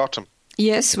in the autumn.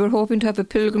 Yes, we're hoping to have a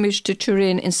pilgrimage to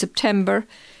Turin in September,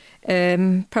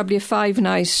 probably a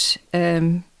 5-night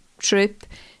trip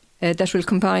that will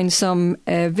combine some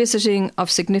visiting of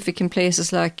significant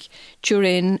places like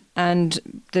Turin and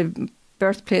the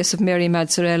birthplace of Mary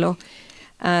Mazzarello,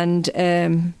 and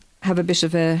have a bit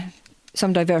of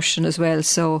some diversion as well.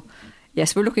 So,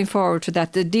 yes, we're looking forward to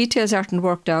that. The details aren't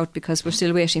worked out because we're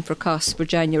still waiting for costs for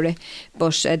January,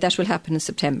 but that will happen in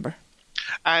September.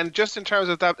 And just in terms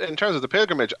of that, in terms of the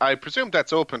pilgrimage, I presume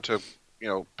that's open to,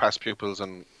 past pupils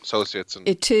and associates. And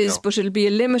it is, but it'll be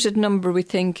a limited number, we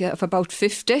think, of about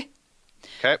 50.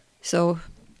 Okay. So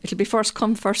it'll be first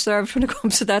come, first served when it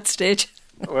comes to that stage.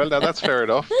 Well, now that's fair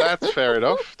enough. That's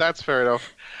fair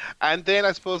enough. And then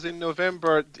I suppose in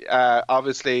November,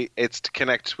 obviously, it's to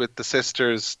connect with the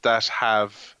sisters that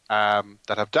have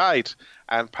died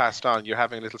and passed on. You're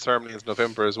having a little ceremony in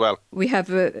November as well. We have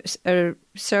a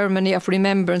ceremony of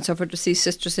remembrance of our deceased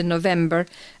sisters in November,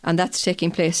 and that's taking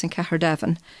place in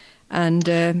Caherdavin.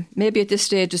 And maybe at this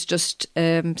stage it's just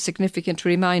significant to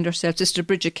remind ourselves, Sister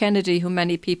Bridget Kennedy, who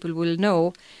many people will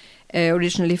know,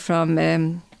 originally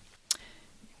from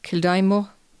Kildimo,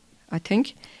 I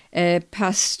think,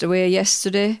 passed away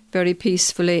yesterday very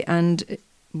peacefully, and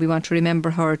we want to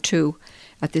remember her too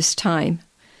at this time.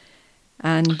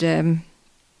 And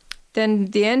then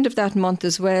the end of that month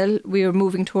as well, we are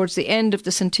moving towards the end of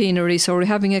the centenary, so we're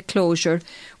having a closure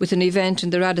with an event in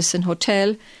the Radisson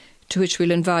Hotel, to which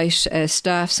we'll invite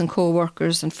staffs and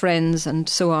co-workers and friends and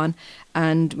so on,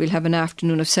 and we'll have an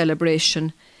afternoon of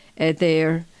celebration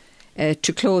there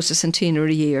to close the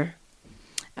centenary year.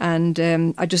 And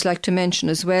I'd just like to mention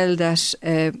as well that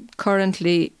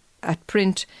currently at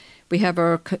Print we have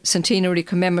our centenary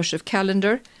commemorative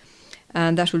calendar,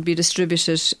 and that will be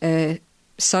distributed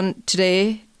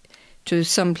today to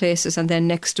some places and then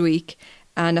next week.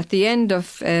 And at the end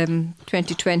of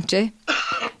 2020,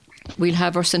 we'll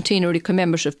have our centenary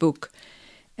commemorative book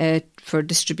for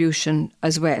distribution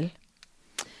as well.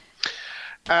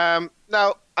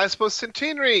 Now, I suppose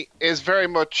centenary is very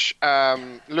much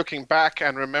looking back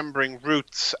and remembering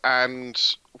roots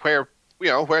and where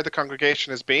the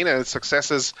congregation has been and its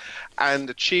successes and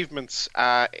achievements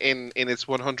in its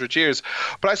 100 years.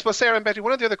 But I suppose, Sarah and Betty,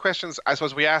 one of the other questions I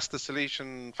suppose we asked the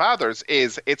Salesian Fathers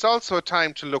is it's also a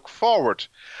time to look forward.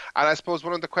 And I suppose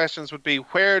one of the questions would be,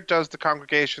 where does the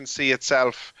congregation see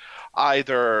itself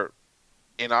either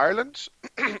in Ireland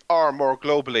or more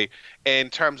globally in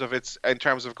terms of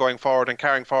going forward and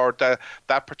carrying forward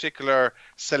that particular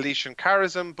Salesian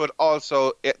charism, but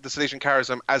also the Salesian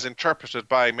charism as interpreted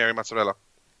by Mary Mazzarello?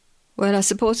 Well, I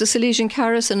suppose the Salesian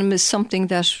charism is something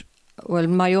that, well,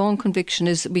 my own conviction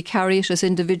is we carry it as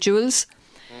individuals.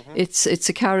 Mm-hmm. It's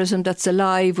a charism that's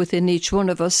alive within each one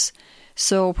of us.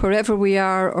 So wherever we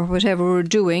are or whatever we're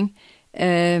doing,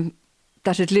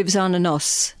 that it lives on in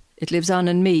us, it lives on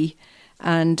in me.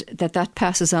 And that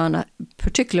passes on,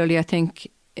 particularly, I think,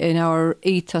 in our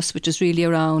ethos, which is really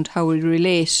around how we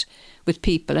relate with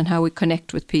people and how we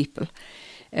connect with people.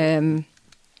 I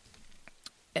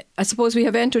suppose we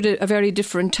have entered a very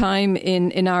different time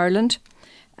in Ireland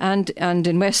and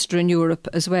in Western Europe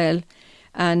as well.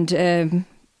 And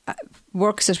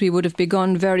works that we would have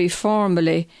begun very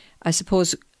formally, I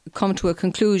suppose, come to a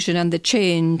conclusion and the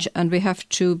change. And we have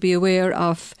to be aware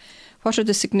of what are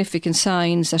the significant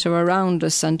signs that are around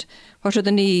us and what are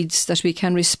the needs that we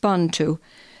can respond to.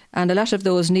 And a lot of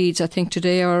those needs, I think,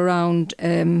 today are around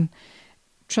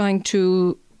trying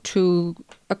to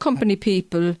accompany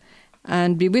people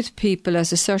and be with people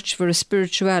as a search for a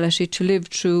spirituality to live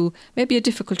through maybe a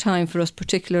difficult time for us,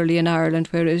 particularly in Ireland,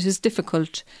 where it is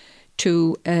difficult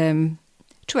to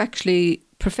actually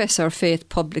profess our faith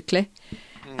publicly.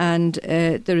 And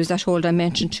there is that whole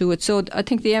dimension to it. So I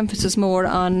think the emphasis more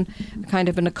on kind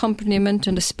of an accompaniment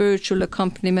and a spiritual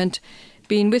accompaniment,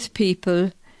 being with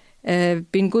people,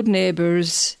 being good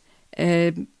neighbours,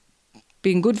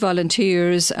 being good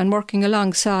volunteers and working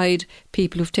alongside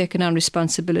people who've taken on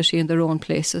responsibility in their own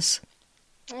places.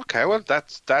 Okay, well,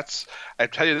 that's. I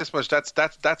tell you this much. That's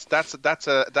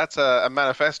a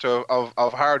manifesto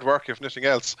of hard work, if nothing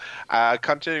else.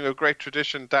 Continuing a great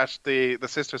tradition that the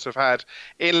sisters have had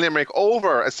in Limerick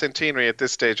over a centenary at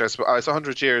this stage. I suppose it's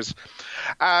 100 years.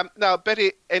 Now,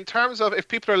 Betty, in terms of if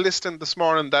people are listening this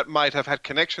morning that might have had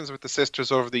connections with the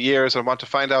sisters over the years and want to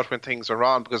find out when things are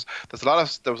on, because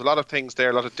there was a lot of things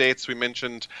there, a lot of dates we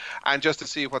mentioned, and just to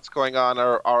see what's going on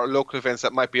or local events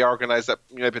that might be organised that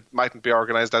maybe mightn't be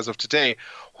organised as of today,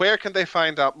 where can they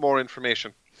find out more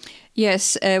information?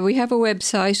 Yes, we have a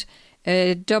website,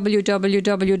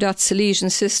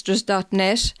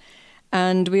 www.salesiansisters.net,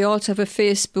 and we also have a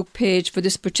Facebook page for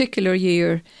this particular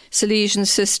year, Salesian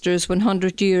Sisters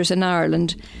 100 Years in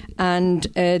Ireland, and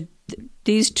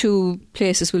these two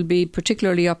places will be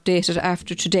particularly updated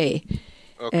after today.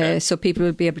 Okay. So people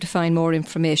will be able to find more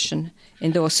information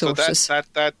in those sources. So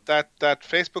that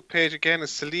Facebook page again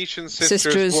is Salesian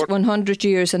Sisters 100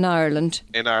 Years in Ireland.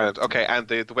 In Ireland, okay, and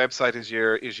the website is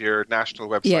your national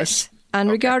website. Yes, and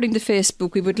regarding the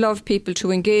Facebook, we would love people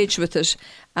to engage with it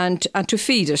and to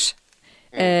feed it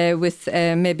with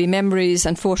maybe memories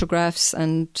and photographs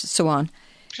and so on,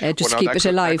 just keep it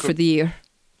alive for the year.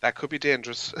 That could be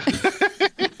dangerous.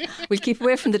 We'll keep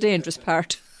away from the dangerous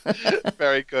part.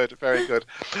 Very good, very good.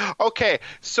 Okay,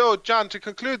 so John, to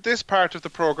conclude this part of the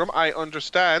programme, I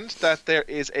understand that there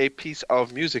is a piece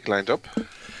of music lined up.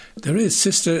 There is.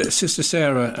 Sister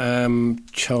Sarah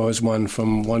chose one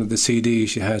from one of the CDs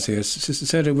she has here. Sister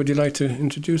Sarah, would you like to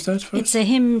introduce that for us? It's a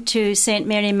hymn to St.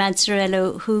 Mary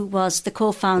Mazzarello, who was the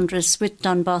co-foundress with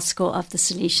Don Bosco of the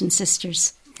Salesian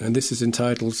Sisters. And this is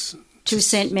entitled... To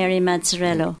St. Mary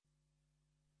Mazzarello.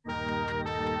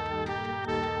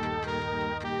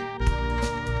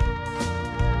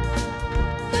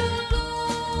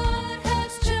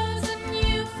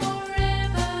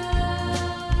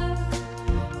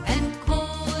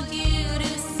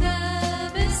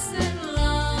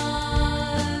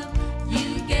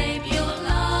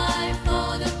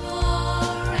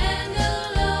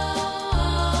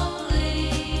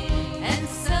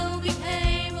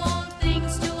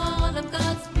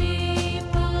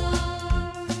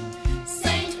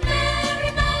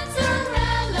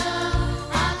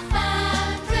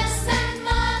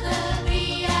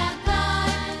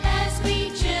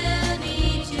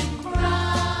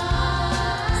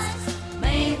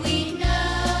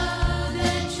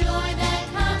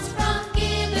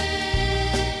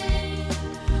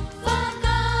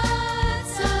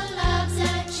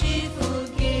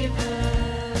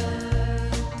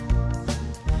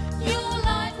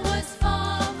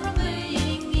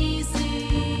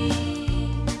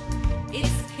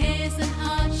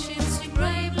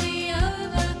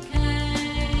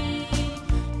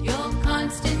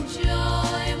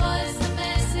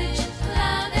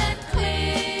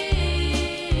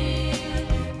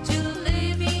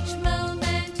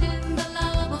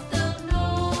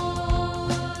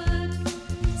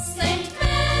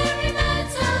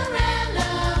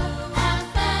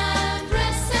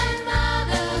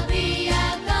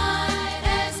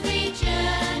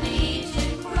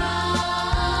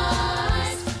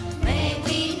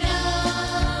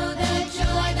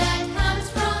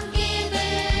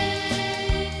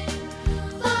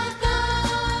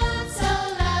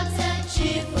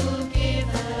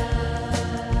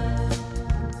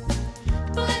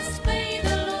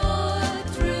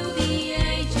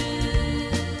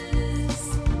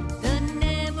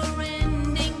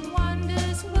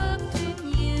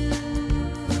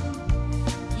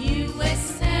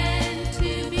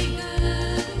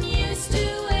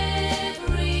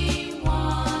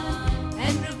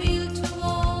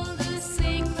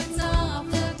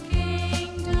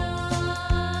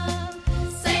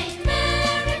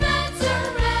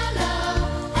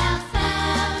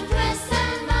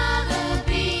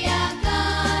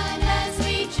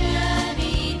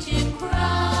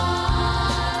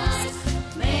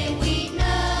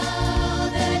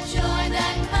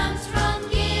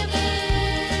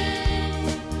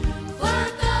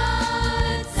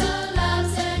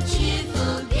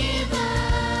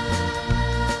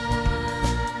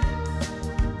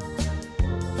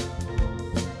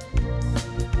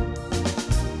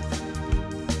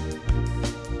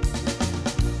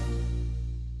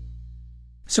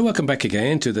 So welcome back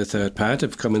again to the third part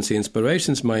of Come and See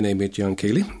Inspirations. My name is John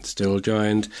Keeley, still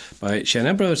joined by Shane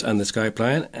Ambrose on the Skype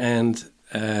line, and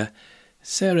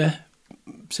Sarah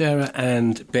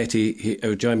and Betty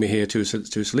join me here, two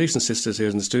Salesian sisters here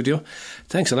in the studio.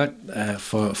 Thanks a lot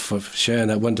for sharing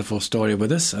that wonderful story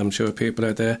with us. I'm sure people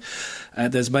out there,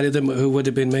 there's many of them who would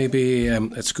have been maybe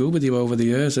at school with you over the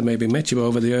years and maybe met you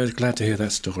over the years. Glad to hear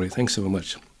that story. Thanks so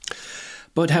much.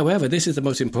 But however, this is the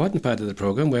most important part of the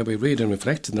programme, where we read and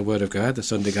reflect on the Word of God, the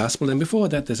Sunday Gospel, and before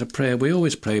that there's a prayer. We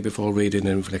always pray before reading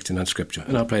and reflecting on Scripture,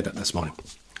 and I'll pray that this morning.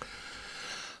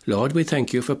 Lord, we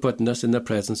thank you for putting us in the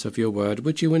presence of your word,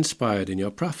 which you inspired in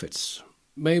your prophets.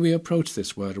 May we approach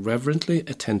this word reverently,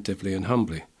 attentively and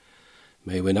humbly.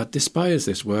 May we not despise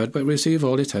this word, but receive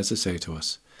all it has to say to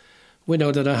us. We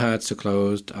know that our hearts are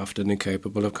closed, often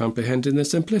incapable of comprehending the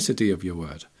simplicity of your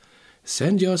word.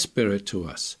 Send your Spirit to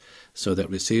us, so that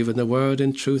receiving the word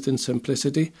in truth and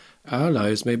simplicity, our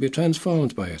lives may be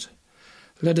transformed by it.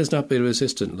 Let us not be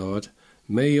resistant, Lord.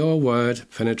 May your word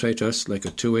penetrate us like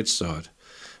a two-edged sword.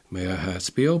 May our hearts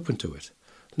be open to it.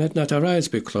 Let not our eyes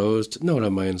be closed, nor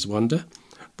our minds wander,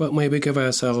 but may we give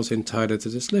ourselves entirely to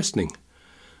this listening.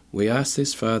 We ask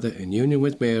this, Father, in union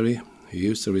with Mary, who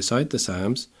used to recite the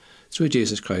Psalms, through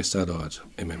Jesus Christ our Lord.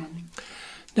 Amen.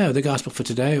 Now, the Gospel for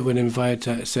today. We'll invite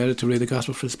Sarah to read the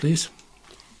Gospel for us, please.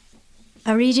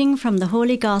 A reading from the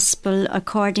Holy Gospel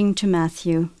according to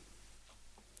Matthew.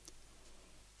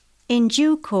 In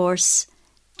due course,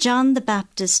 John the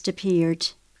Baptist appeared.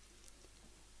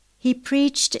 He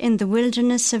preached in the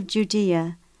wilderness of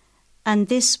Judea, and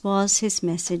this was his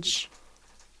message.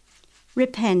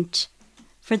 Repent,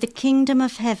 for the kingdom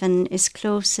of heaven is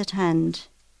close at hand.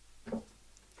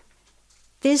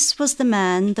 This was the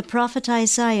man the prophet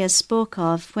Isaiah spoke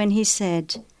of when he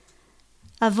said,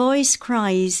 "A voice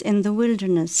cries in the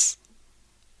wilderness,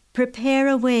 prepare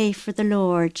a way for the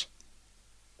Lord,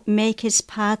 make his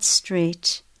path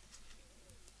straight."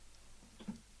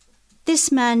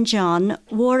 This man John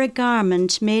wore a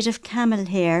garment made of camel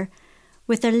hair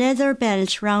with a leather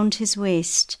belt round his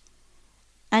waist,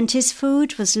 and his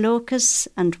food was locusts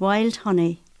and wild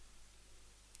honey.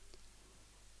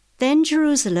 Then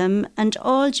Jerusalem and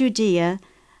all Judea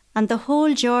and the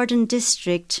whole Jordan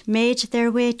district made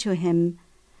their way to him,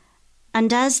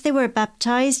 and as they were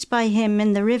baptized by him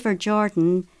in the river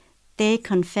Jordan, they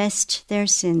confessed their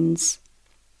sins.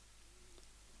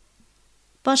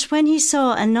 But when he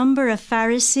saw a number of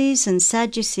Pharisees and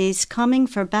Sadducees coming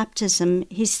for baptism,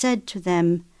 he said to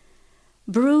them,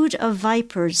 "Brood of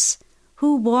vipers,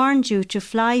 who warned you to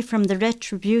fly from the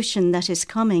retribution that is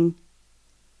coming?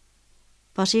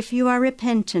 But if you are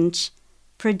repentant,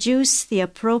 produce the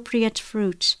appropriate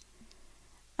fruit,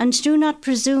 and do not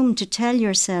presume to tell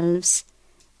yourselves,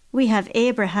 'We have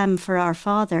Abraham for our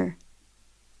father,'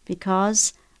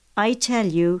 because, I tell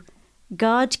you,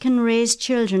 God can raise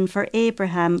children for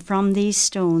Abraham from these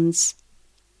stones.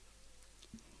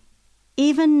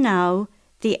 Even now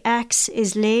the axe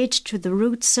is laid to the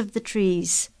roots of the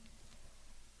trees,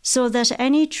 so that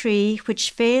any tree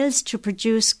which fails to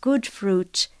produce good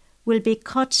fruit will be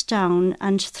cut down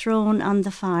and thrown on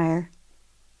the fire.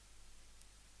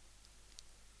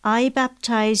 I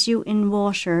baptize you in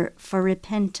water for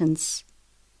repentance,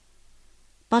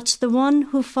 but the one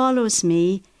who follows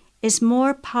me is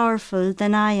more powerful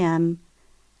than I am,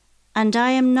 and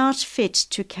I am not fit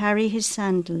to carry his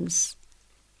sandals.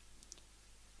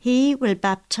 He will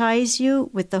baptize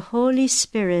you with the Holy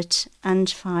Spirit and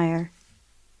fire.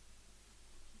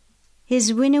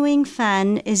 His winnowing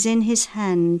fan is in his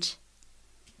hand.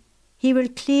 He will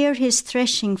clear his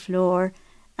threshing floor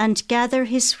and gather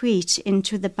his wheat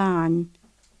into the barn,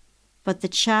 but the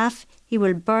chaff he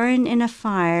will burn in a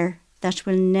fire that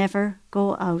will never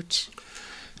go out."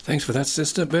 Thanks for that,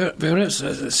 Sister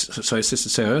Sister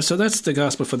Sarah. So that's the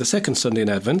Gospel for the second Sunday in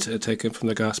Advent, taken from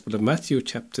the Gospel of Matthew,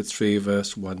 chapter 3,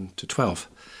 verse 1 to 12.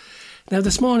 Now,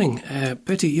 this morning,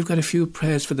 Betty, you've got a few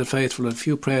prayers for the faithful, a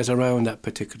few prayers around that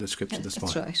particular scripture this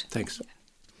morning. That's right. Thanks.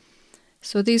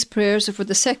 So these prayers are for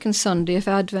the second Sunday of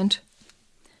Advent.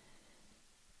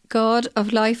 God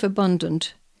of life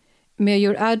abundant, may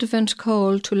your Advent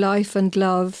call to life and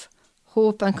love,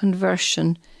 hope and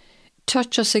conversion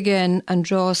touch us again and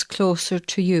draw us closer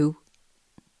to you.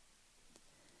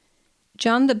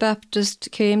 John the Baptist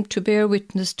came to bear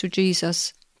witness to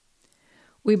Jesus.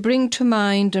 We bring to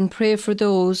mind and pray for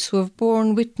those who have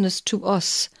borne witness to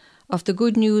us of the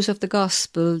good news of the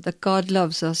gospel that God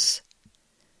loves us.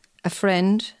 A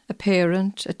friend, a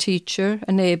parent, a teacher,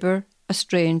 a neighbour, a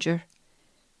stranger.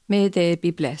 May they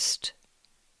be blessed.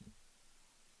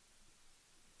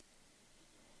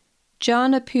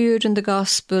 John appeared in the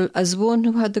Gospel as one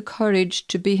who had the courage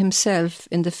to be himself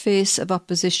in the face of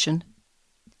opposition.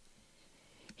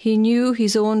 He knew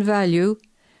his own value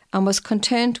and was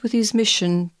content with his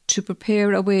mission to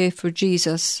prepare a way for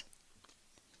Jesus.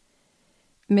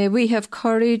 May we have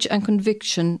courage and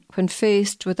conviction when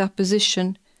faced with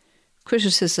opposition,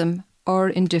 criticism, or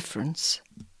indifference.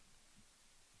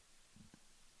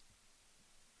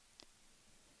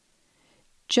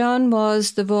 John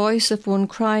was the voice of one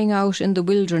crying out in the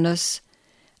wilderness,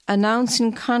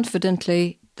 announcing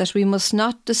confidently that we must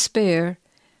not despair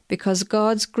because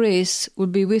God's grace will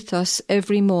be with us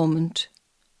every moment.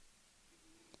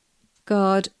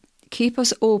 God, keep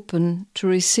us open to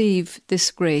receive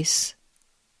this grace.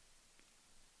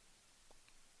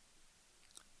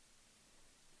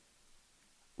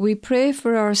 We pray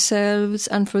for ourselves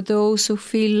and for those who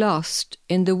feel lost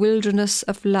in the wilderness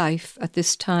of life at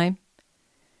this time.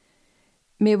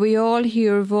 May we all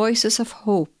hear voices of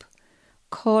hope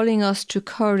calling us to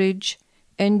courage,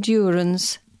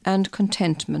 endurance, and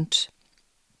contentment.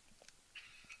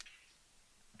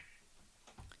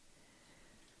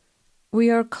 We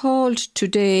are called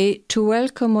today to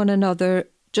welcome one another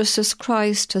just as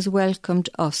Christ has welcomed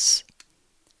us.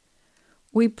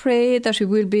 We pray that we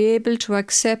will be able to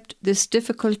accept this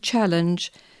difficult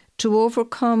challenge to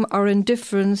overcome our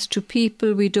indifference to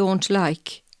people we don't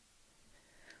like.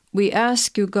 We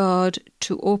ask you, God,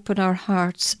 to open our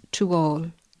hearts to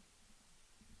all.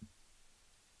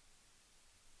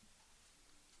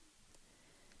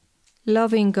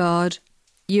 Loving God,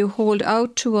 you hold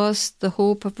out to us the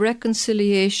hope of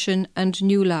reconciliation and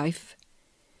new life.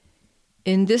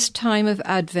 In this time of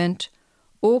Advent,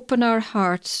 open our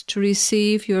hearts to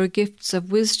receive your gifts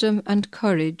of wisdom and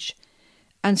courage,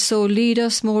 and so lead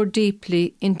us more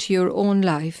deeply into your own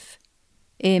life.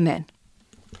 Amen.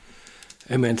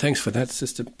 Amen. Thanks for that,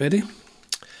 Sister Betty.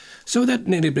 So that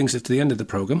nearly brings us to the end of the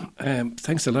programme.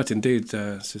 Thanks a lot indeed,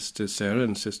 Sister Sarah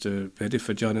and Sister Betty,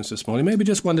 for joining us this morning. Maybe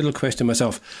just one little question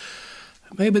myself.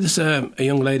 Maybe there's a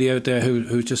young lady out there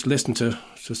who just listened to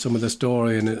some of the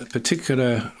story, and in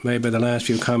particular, maybe the last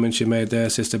few comments you made there,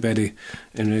 Sister Betty,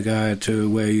 in regard to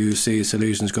where you see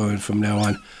solutions going from now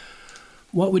on.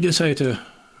 What would you say to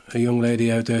a young lady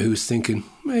out there who's thinking,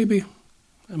 maybe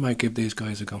I might give these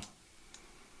guys a go,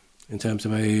 in terms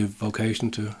of a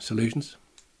vocation to solutions?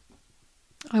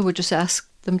 I would just ask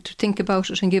them to think about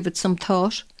it and give it some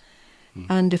thought.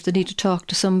 And if they need to talk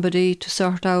to somebody to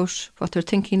sort out what they're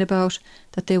thinking about,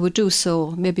 that they would do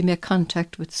so, maybe make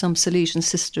contact with some Salesian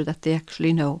sister that they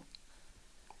actually know.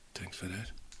 Thanks for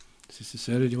that. Sister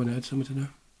Sarah, do you want to add something to that?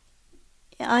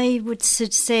 I would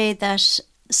say that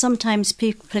sometimes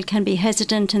people can be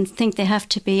hesitant and think they have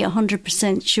to be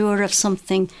 100% sure of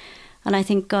something. And I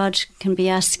think God can be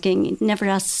asking, He never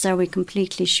asks, are we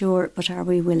completely sure, but are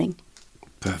we willing?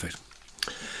 Perfect.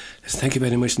 Thank you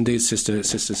very much indeed, Sister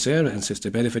Sarah and Sister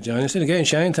Betty, for joining us. And again,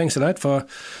 Shane, thanks a lot for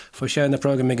sharing the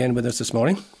programme again with us this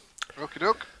morning. Okie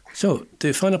doke. So,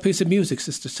 the final piece of music,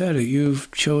 Sister Sarah,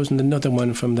 you've chosen another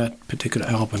one from that particular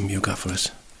album you got for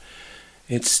us.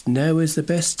 It's Now is the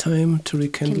Best Time to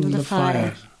Rekindle the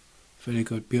Fire. Very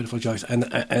good, beautiful choice.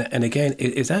 And again,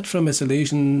 is that from a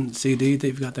Salesian CD that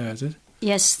you've got there, is it?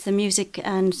 Yes, the music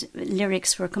and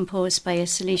lyrics were composed by a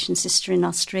Salesian sister in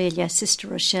Australia, Sister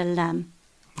Rochelle Lamb.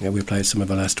 Yeah, we played some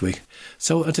of it last week.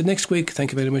 So until next week,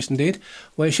 thank you very much indeed.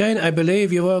 Well, Shane, I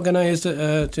believe you organised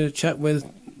to chat with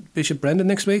Bishop Brendan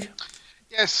next week?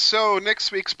 Yes, so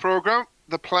next week's programme,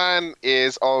 the plan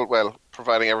is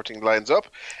providing everything lines up,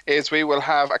 is we will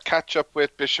have a catch-up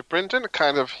with Bishop Brendan,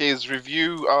 kind of his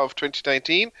review of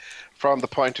 2019 from the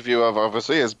point of view of,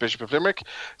 obviously, as Bishop of Limerick.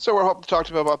 So we're hoping to talk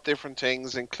to him about different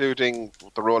things, including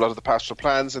the rollout of the pastoral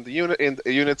plans in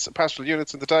the pastoral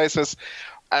units in the diocese,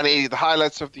 the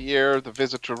highlights of the year, the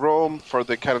visit to Rome for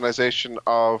the canonization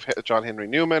of John Henry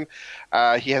Newman.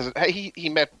 He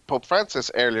met Pope Francis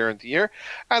earlier in the year,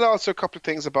 and also a couple of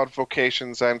things about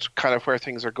vocations and kind of where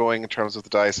things are going in terms of the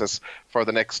diocese for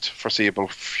the next foreseeable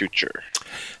future.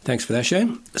 Thanks for that,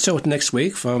 Shane. So next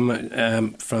week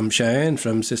from Shane,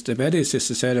 from Sister Betty,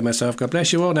 Sister Sarah and myself, God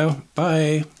bless you all now.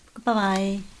 Bye.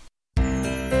 Bye-bye.